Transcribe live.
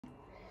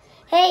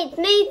Hey, it's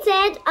me,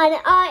 Ted, and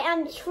I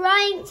am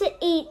trying to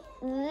eat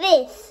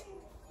this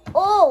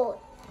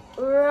all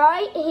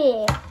right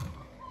here.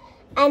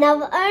 And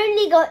I've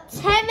only got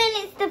 10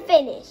 minutes to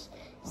finish.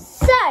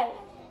 So,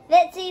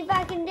 let's see if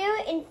I can do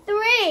it in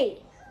 3,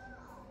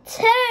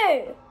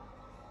 2,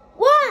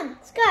 1.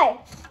 Let's go.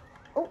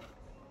 Oh.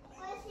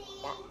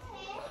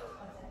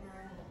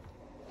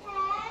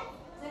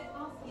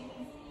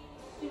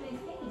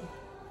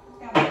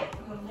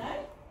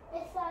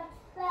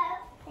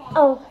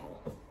 Oh.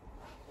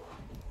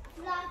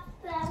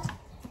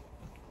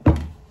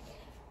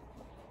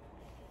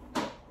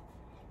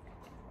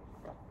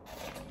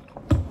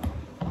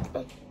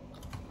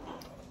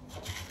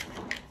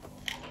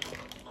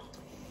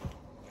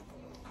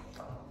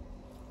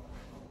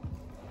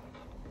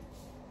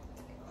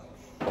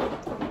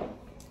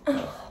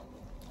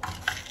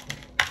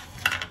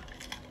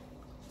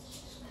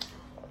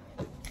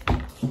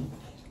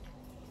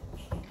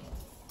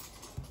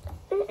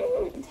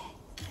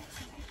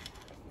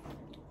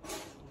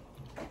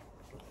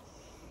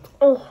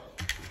 Oh.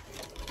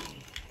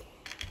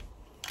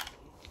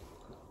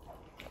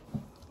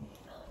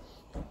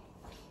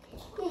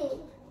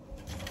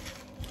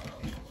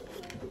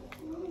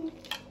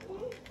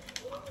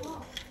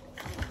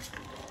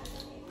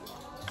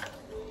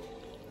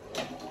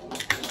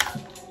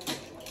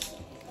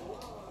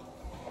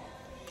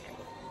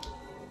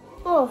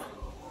 Oh.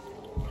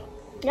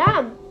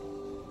 Yum.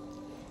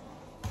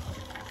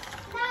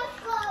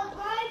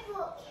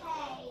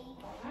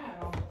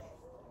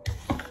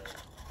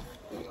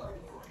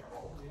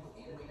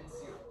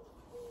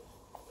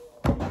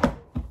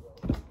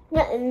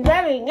 That is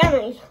very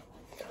yummy.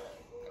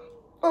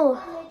 Oh.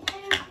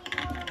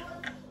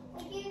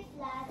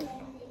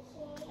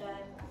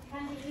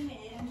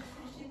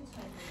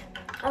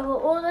 I've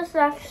got all the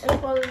snacks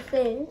and all the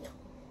things.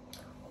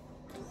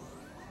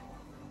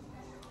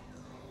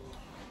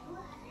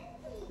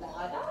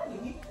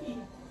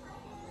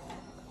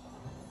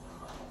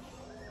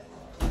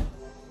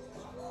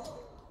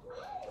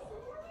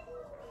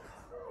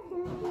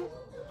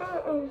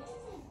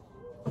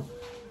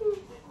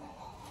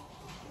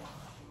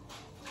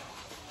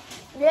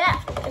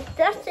 Yeah, it's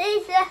just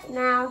easier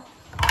now.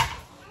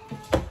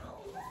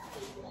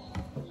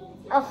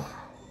 Oh.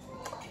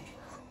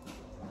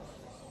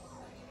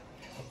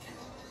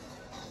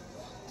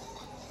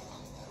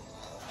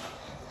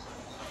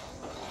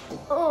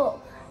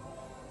 Oh.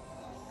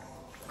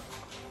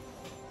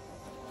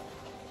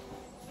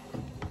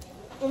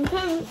 I'm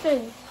trying to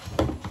think.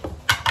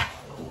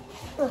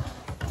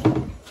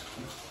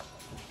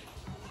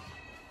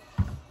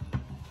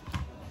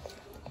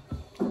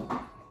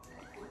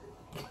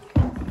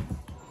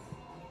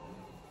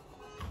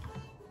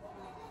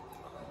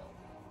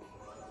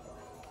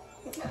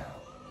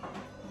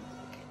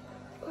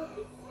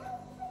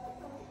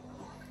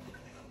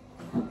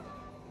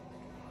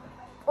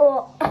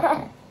 Oh.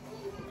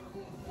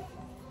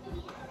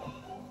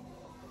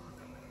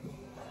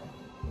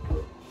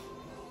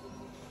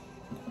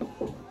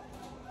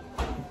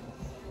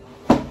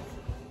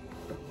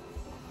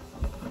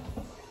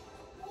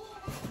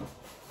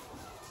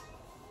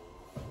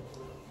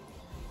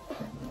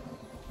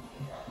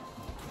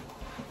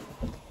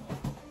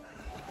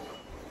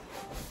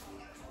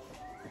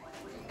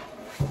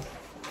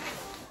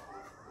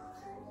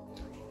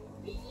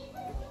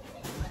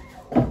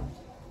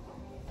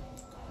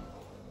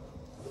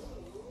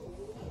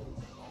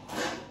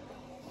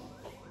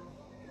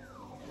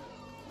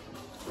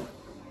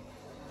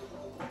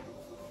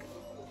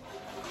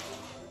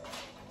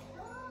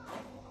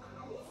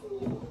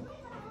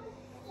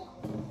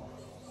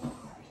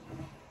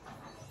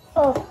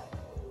 Oh.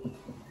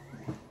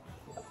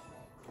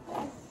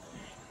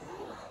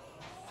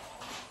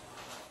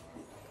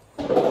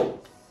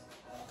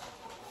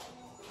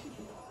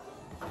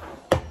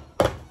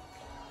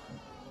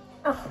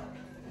 Oh.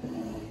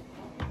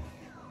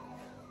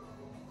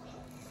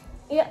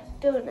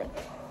 Yep, doing it.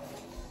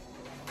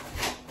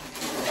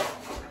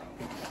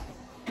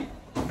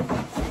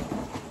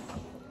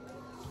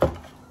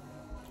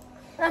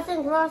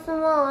 Nothing cross the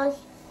Mars.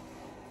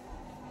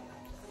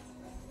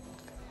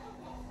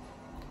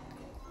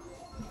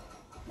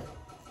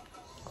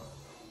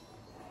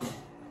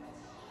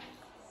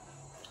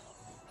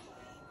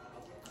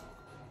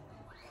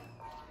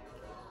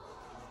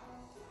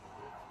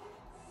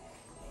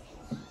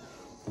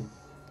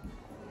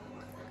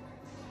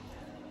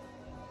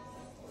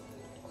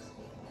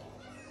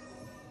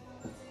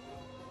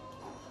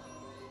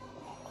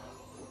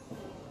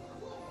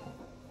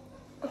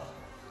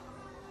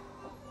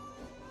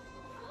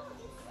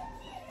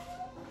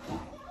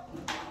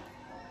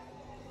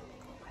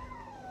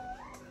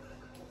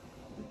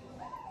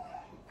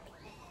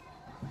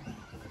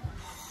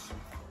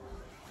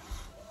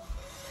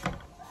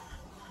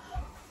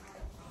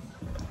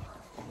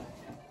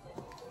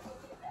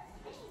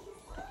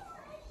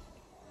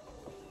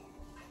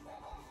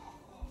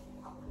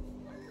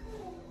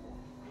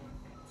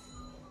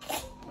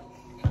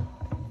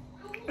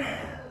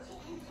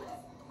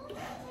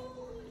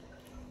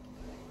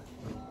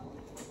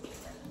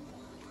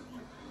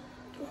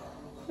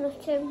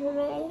 nothing for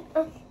me.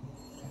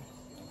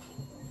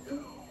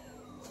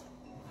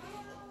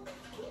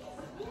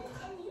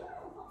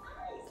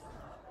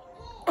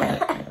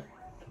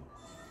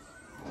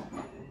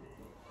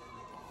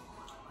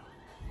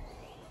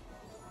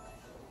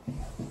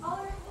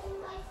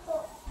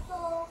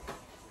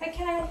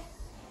 Okay.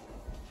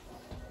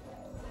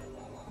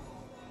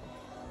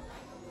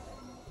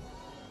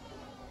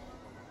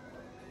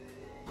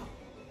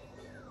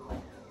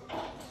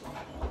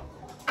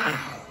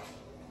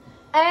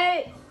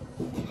 Oh,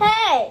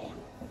 hey!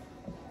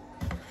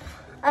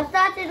 I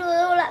started with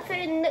all that food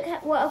and look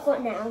at what I've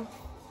got now.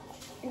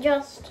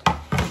 Just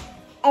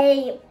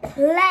a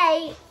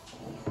plate.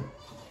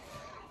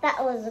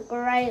 That was a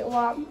great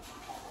one.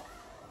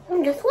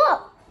 And guess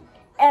what?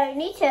 It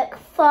only took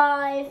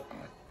 5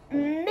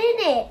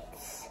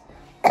 minutes.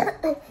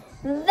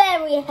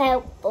 Very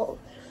helpful.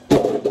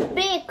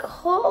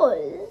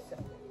 Because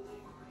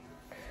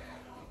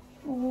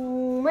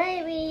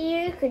maybe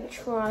you could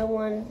try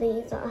one of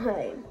these at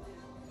home.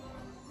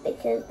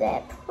 Because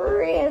they're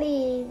pretty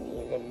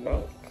easy to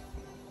make.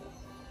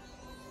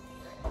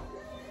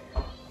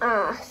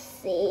 I'll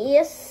see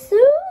you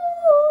soon.